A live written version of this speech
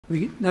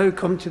We now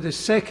come to the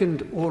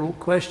second oral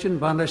question.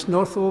 Baroness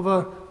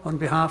Northover on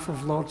behalf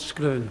of Lord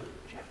Scroon.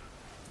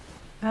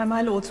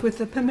 My Lords, with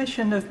the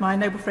permission of my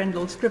noble friend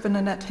Lord Scrivener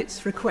and at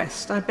his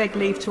request, I beg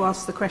leave to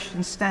ask the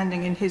question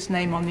standing in his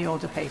name on the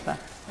order paper.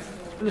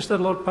 Minister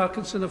Lord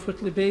Parkinson of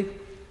Whitley Bay.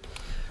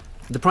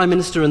 The Prime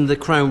Minister and the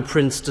Crown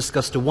Prince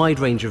discussed a wide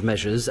range of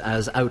measures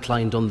as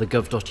outlined on the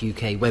gov.uk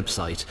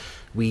website.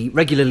 We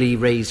regularly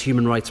raise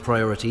human rights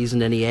priorities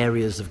and any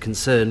areas of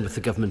concern with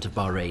the Government of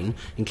Bahrain,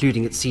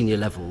 including at senior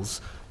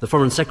levels. The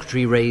Foreign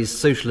Secretary raised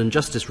social and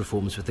justice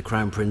reforms with the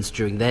Crown Prince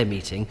during their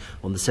meeting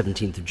on the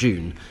 17th of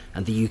June,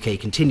 and the UK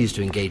continues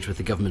to engage with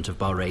the Government of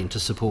Bahrain to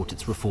support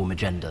its reform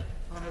agenda.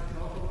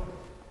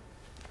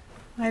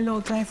 My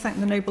Lords, I thank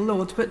the noble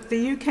Lord, but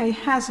the UK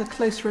has a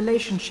close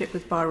relationship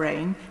with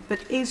Bahrain, but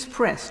is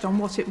pressed on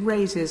what it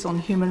raises on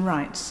human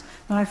rights.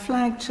 Now, I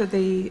flagged to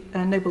the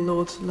noble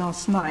Lord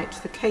last night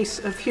the case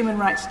of human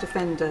rights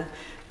defender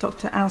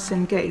Dr.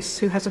 Alcin Gace,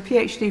 who has a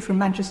PhD from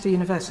Manchester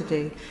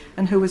University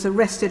and who was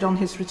arrested on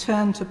his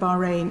return to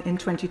Bahrain in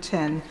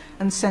 2010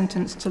 and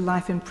sentenced to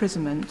life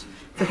imprisonment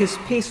for his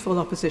peaceful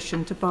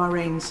opposition to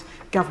Bahrain's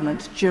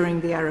government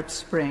during the Arab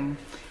Spring.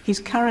 He's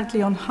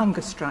currently on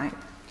hunger strike.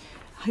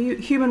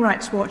 Human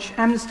Rights Watch,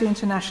 Amnesty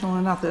International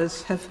and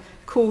others have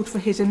called for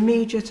his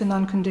immediate and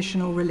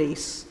unconditional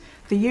release.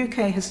 The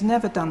UK has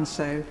never done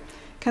so.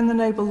 Can the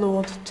noble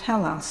Lord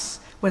tell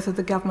us whether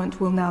the government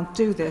will now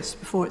do this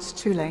before it's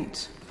too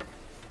late?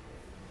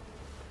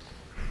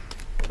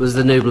 As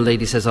the noble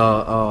lady says,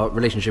 our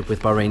relationship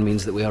with Bahrain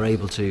means that we are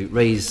able to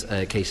raise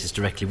cases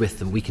directly with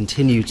them. We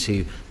continue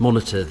to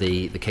monitor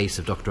the case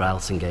of Dr.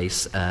 Alcin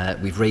Gace.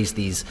 We've raised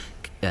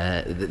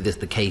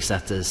the case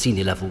at a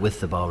senior level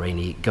with the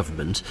Bahraini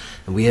government,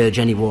 and we urge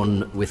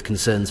anyone with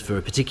concerns for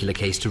a particular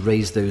case to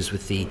raise those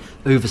with the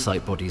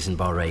oversight bodies in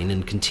Bahrain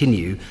and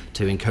continue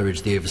to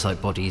encourage the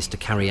oversight bodies to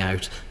carry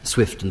out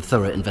swift and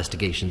thorough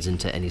investigations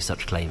into any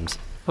such claims.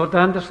 Lord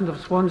Anderson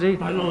of Swansea.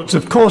 My Lords,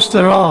 of course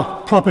there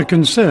are proper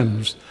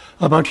concerns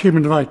about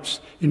human rights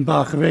in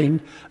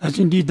Bahrain, as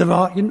indeed there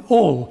are in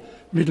all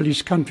Middle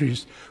East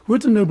countries.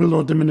 Would the noble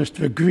Lord the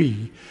Minister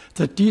agree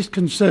that these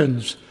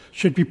concerns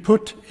should be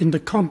put in the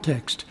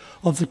context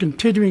of the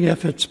continuing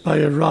efforts by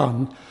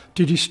Iran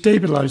to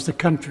destabilise the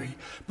country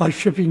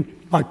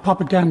by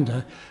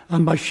propaganda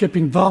and by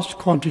shipping vast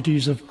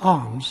quantities of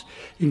arms,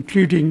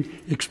 including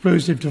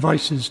explosive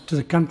devices, to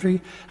the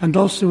country, and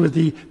also with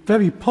the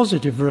very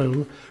positive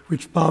role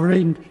which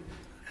Bahrain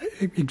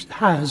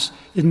has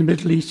in the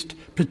Middle East,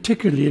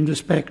 particularly in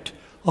respect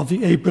of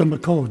the Abraham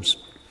Accords?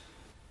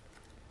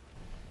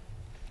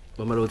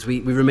 Well, my Lords, we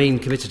remain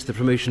committed to the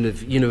promotion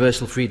of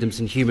universal freedoms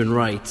and human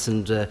rights,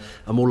 and are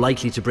more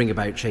likely to bring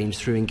about change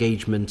through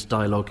engagement,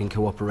 dialogue and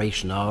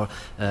cooperation. Our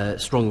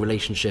strong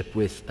relationship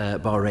with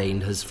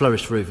Bahrain has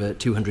flourished for over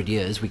 200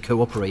 years. We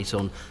cooperate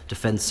on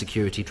defence,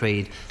 security,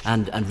 trade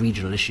and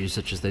regional issues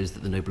such as those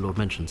that the noble Lord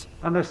mentions.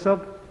 And a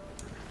sub.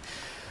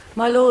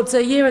 My Lords,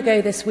 a year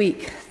ago this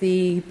week,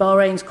 the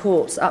Bahrain's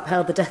courts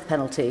upheld the death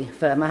penalty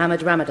for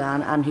Mohammed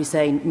Ramadan and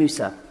Hussein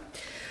Musa.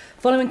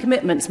 Following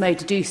commitments made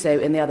to do so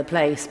in the other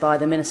place by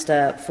the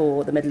Minister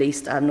for the Middle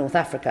East and North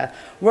Africa,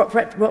 what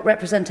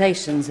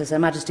representations has Her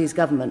Majesty's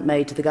Government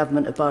made to the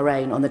Government of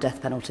Bahrain on the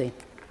death penalty?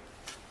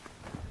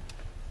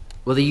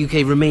 Well, the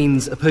UK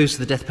remains opposed to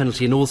the death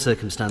penalty in all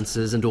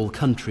circumstances and all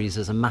countries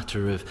as a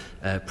matter of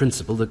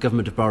principle. The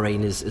Government of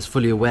Bahrain is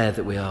fully aware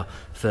that we are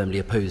firmly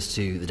opposed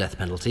to the death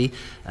penalty,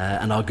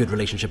 and our good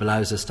relationship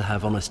allows us to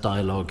have honest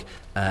dialogue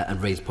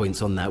and raise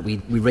points on that. We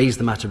raise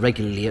the matter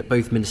regularly at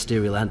both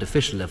ministerial and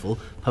official level,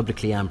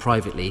 publicly and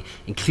privately,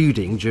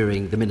 including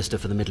during the Minister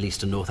for the Middle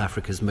East and North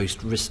Africa's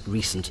most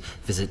recent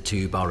visit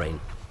to Bahrain.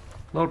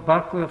 Lord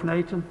Berkeley of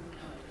Naton.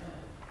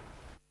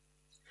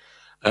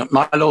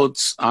 My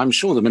Lords, I'm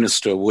sure the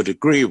Minister would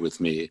agree with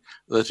me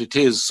that it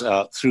is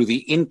through the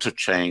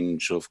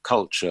interchange of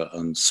culture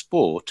and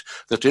sport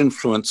that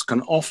influence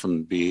can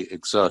often be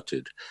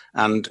exerted.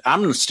 And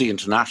Amnesty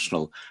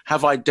International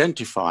have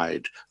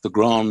identified the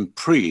Grand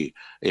Prix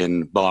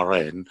in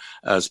Bahrain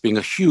as being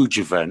a huge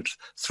event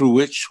through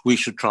which we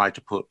should try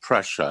to put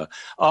pressure.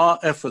 Are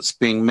efforts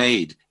being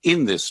made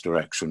in this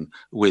direction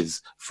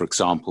with, for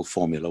example,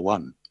 Formula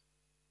One?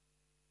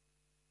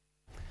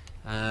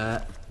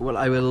 Well,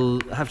 I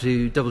will have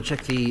to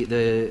double-check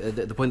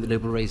the point that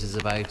Noble raises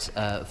about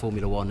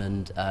Formula One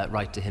and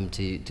write to him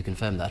to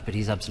confirm that. But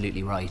he's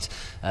absolutely right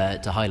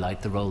to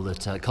highlight the role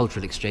that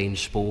cultural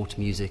exchange, sport,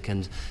 music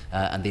and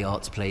the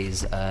arts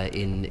plays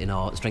in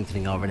our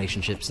strengthening our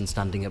relationships and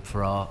standing up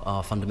for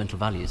our fundamental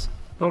values.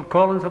 Lord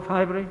Collins of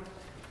Highbury.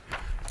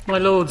 My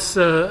Lords,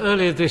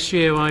 earlier this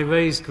year I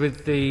raised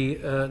with the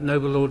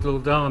Noble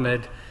Lord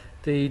Ahmed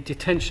the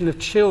detention of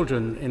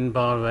children in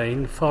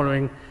Bahrain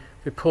following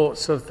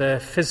reports of their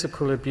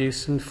physical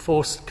abuse and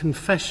forced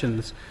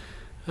confessions.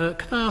 Can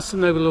I ask the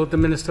Noble Lord the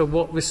Minister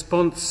what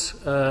response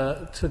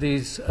to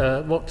these,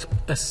 what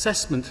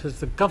assessment has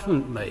the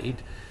government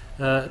made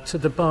to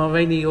the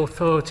Bahraini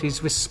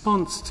authorities'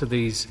 response to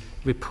these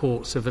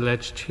reports of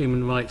alleged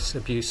human rights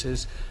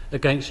abuses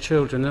against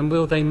children, and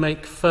will they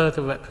make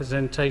further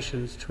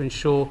representations to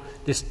ensure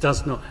this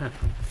does not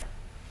happen?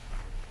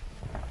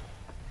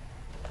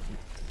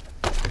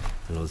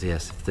 Lord,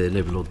 yes, if the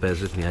noble Lord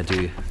bears with me, I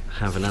do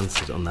have an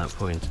answer on that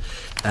point.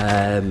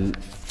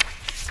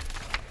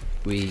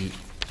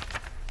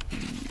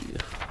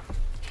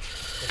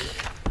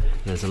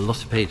 There's a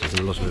lot of pages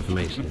and a lot of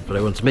information, but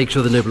I want to make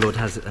sure the noble Lord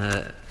has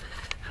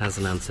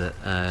an answer.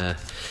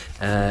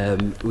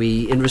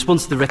 In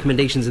response to the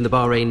recommendations in the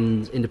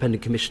Bahrain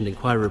Independent Commission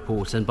Inquiry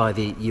Report and by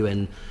the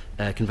UN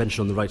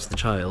Convention on the Rights of the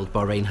Child,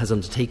 Bahrain has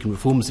undertaken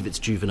reforms of its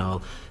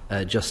juvenile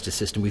justice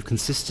system. We've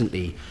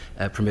consistently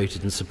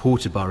promoted and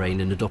supported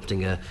Bahrain in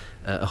adopting a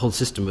whole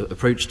system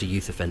approach to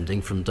youth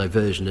offending, from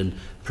diversion and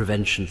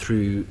prevention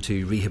through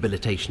to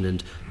rehabilitation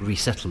and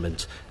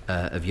resettlement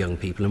of young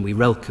people. And we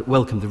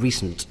welcome the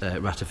recent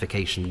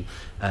ratification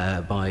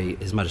by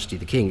His Majesty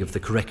the King of the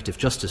corrective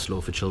justice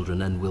law for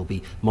children, and will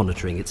be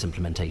monitoring its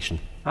implementation.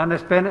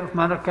 Annis Bennett of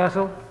Manor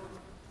Castle.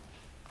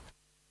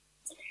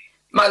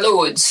 My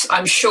Lords,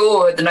 I'm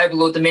sure the Noble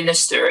Lord the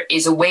Minister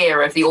is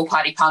aware of the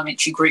All-Party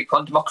Parliamentary Group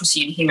on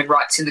Democracy and Human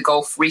Rights in the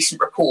Gulf recent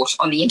report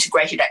on the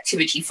Integrated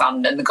Activity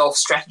Fund and the Gulf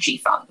Strategy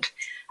Fund,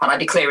 and I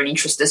declare an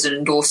interest as an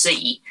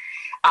endorsee,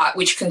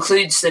 which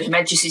concludes that Her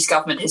Majesty's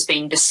government has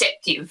been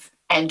deceptive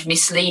and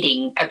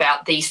misleading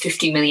about these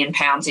 £50 million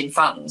in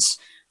funds,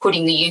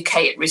 putting the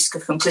UK at risk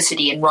of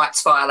complicity in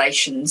rights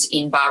violations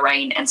in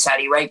Bahrain and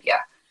Saudi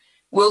Arabia.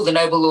 Will the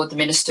Noble Lord the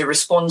Minister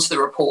respond to the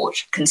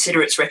report,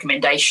 consider its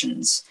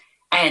recommendations,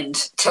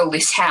 and tell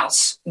this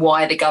House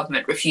why the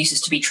government refuses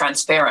to be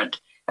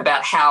transparent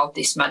about how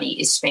this money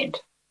is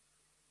spent?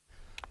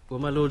 Well,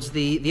 my Lords,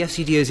 the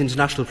SCDO's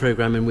international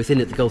programme, and within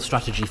it the Gulf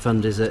Strategy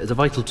Fund, is a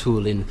vital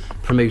tool in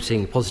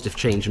promoting positive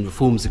change and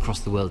reforms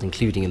across the world,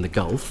 including in the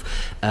Gulf.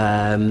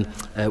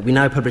 We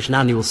now publish an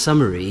annual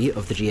summary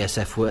of the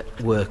GSF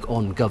work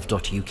on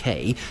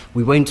gov.uk.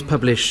 We won't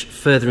publish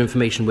further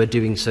information where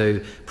doing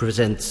so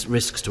presents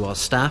risks to our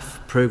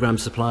staff, programme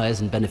suppliers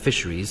and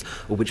beneficiaries,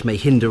 or which may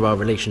hinder our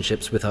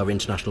relationships with our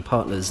international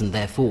partners and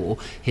therefore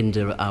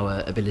hinder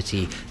our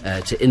ability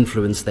to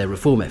influence their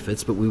reform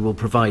efforts, but we will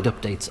provide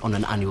updates on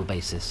an annual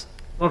basis.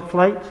 Lord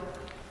Flight.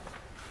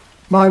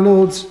 My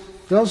Lords,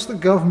 does the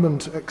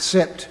government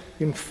accept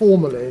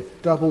informally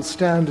double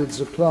standards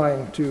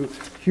applying to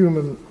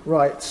human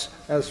rights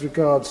as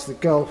regards the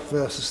Gulf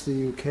versus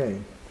the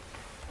UK?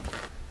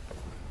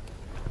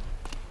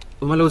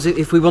 Well, my Lords,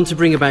 if we want to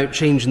bring about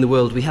change in the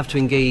world, we have to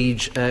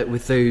engage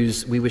with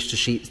those we wish to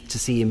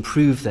see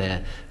improve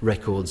their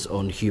records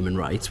on human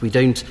rights. We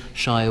don't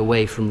shy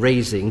away from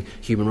raising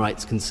human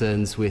rights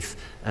concerns with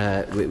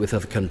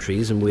other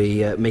countries, and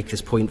we make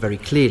this point very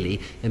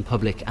clearly in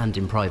public and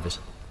in private.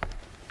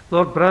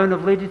 Lord Brown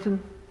of Ladyton.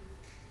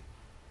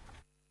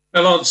 My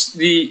Lords,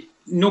 the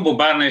noble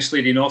Baroness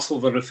Lady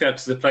Northover referred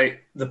to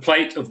the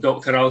plight of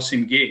Dr.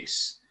 Alison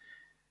Gase.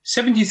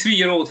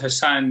 73-year-old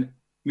Hassan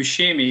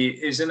Mushemi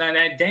is in an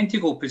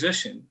identical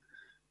position.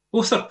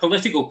 Both are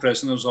political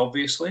prisoners,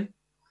 obviously,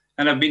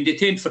 and have been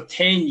detained for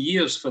 10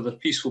 years for their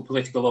peaceful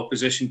political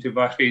opposition to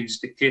Bahrain's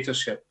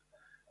dictatorship.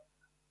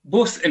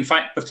 Both, in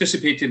fact,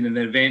 participated in an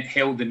event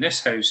held in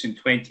this House in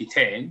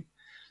 2010.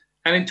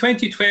 And in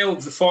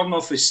 2012, the Foreign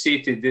Office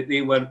stated that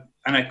they were,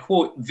 and I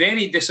quote,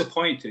 very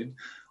disappointed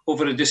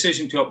over a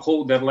decision to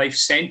uphold their life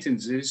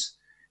sentences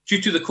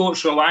due to the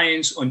court's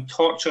reliance on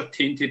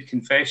torture-tainted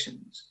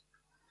confessions.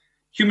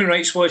 Human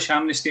Rights Watch,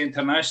 Amnesty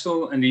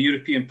International and the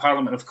European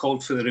Parliament have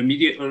called for their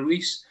immediate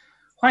release.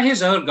 Why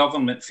has our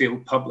government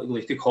failed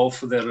publicly to call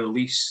for their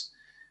release?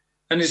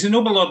 And is the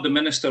Noble Lord the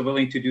Minister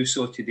willing to do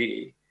so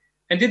today?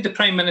 And did the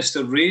Prime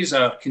Minister raise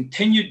our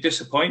continued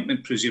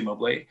disappointment,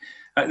 presumably,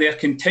 at their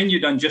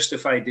continued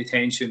unjustified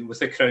detention with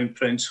the Crown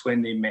Prince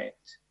when they met?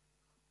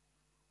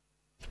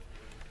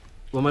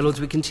 Well, my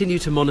Lords, we continue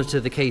to monitor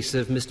the case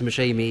of Mr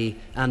Mushemi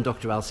and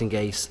Dr Alison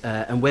Gase,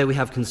 and where we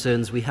have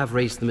concerns, we have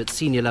raised them at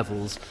senior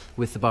levels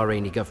with the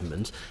Bahraini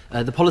government.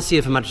 The policy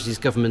of Her Majesty's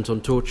government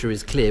on torture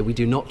is clear. We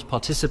do not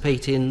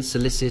participate in,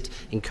 solicit,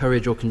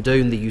 encourage or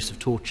condone the use of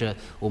torture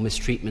or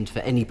mistreatment for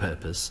any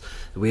purpose.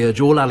 We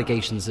urge all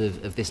allegations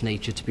of this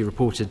nature to be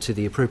reported to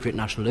the appropriate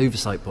national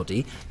oversight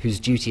body, whose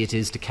duty it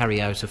is to carry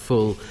out a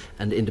full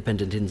and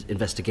independent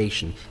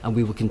investigation, and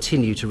we will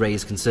continue to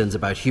raise concerns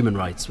about human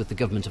rights with the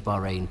government of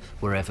Bahrain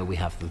wherever we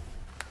have them.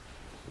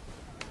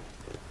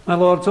 My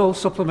Lords, all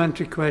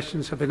supplementary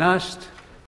questions have been asked.